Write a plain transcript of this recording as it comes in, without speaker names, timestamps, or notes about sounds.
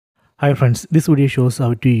Hi friends, this video shows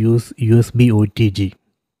how to use USB OTG.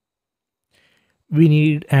 We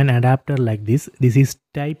need an adapter like this. This is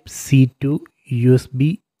type C to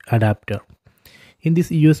USB adapter. In this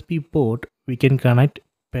USB port, we can connect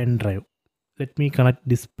pen drive. Let me connect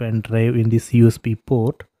this pen drive in this USB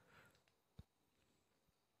port.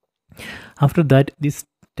 After that, this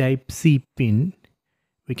type C pin,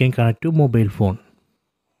 we can connect to mobile phone.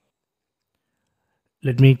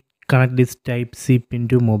 Let me connect this type C pin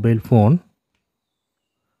to mobile phone.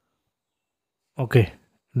 Okay,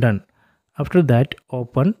 done. After that,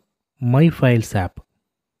 open My Files app.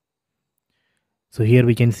 So here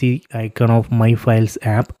we can see icon of My Files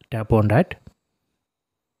app. Tap on that.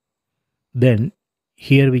 Then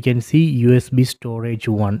here we can see USB storage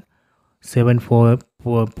 1 74.45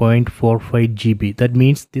 GB. That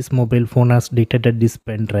means this mobile phone has detected this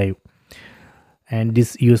pen drive and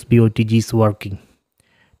this USB OTG is working.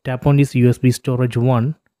 Tap on this USB storage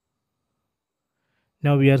 1.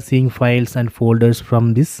 Now we are seeing files and folders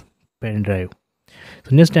from this pen drive.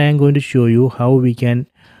 So next I am going to show you how we can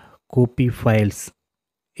copy files,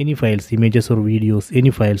 any files, images or videos, any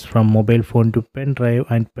files from mobile phone to pen drive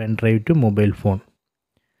and pen drive to mobile phone.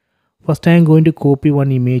 First I am going to copy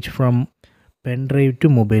one image from pen drive to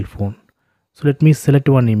mobile phone. So let me select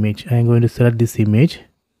one image. I am going to select this image.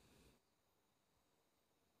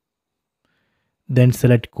 Then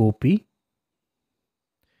select copy.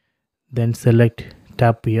 Then select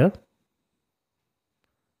tap here.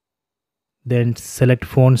 Then select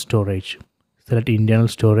phone storage. Select internal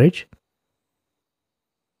storage.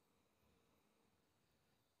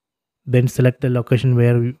 Then select the location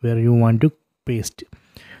where you want to paste.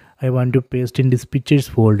 I want to paste in this pictures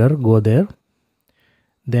folder. Go there.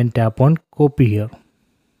 Then tap on copy here.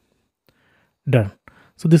 Done.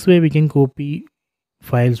 So this way we can copy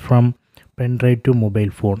files from pen drive to mobile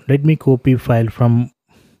phone. Let me copy file from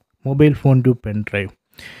mobile phone to pen drive.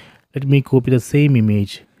 Let me copy the same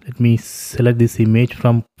image. Let me select this image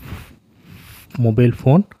from mobile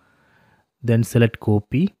phone. Then select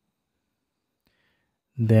copy.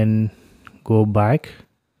 Then go back.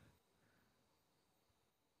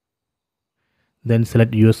 Then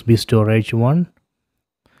select USB storage 1.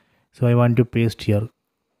 So I want to paste here.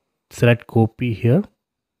 Select copy here.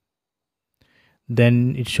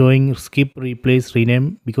 Then it's showing skip, replace,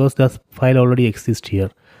 rename because the file already exists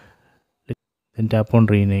here. Then tap on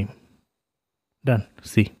rename. Done.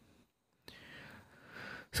 See.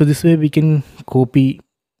 So this way we can copy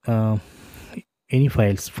any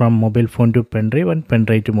files from mobile phone to pen drive and pen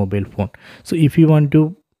drive to mobile phone. So if you want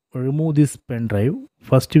to remove this pen drive,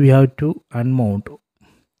 first we have to unmount.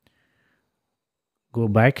 Go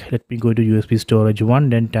back. Let me go to USB storage 1.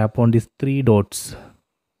 Then tap on these 3 dots.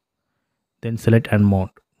 Then select unmount.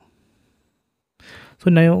 So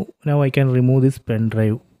now I can remove this pen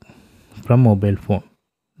drive from mobile phone.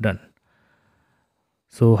 Done.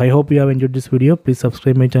 So I hope you have enjoyed this video. Please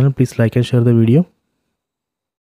subscribe my channel. Please like and share the video.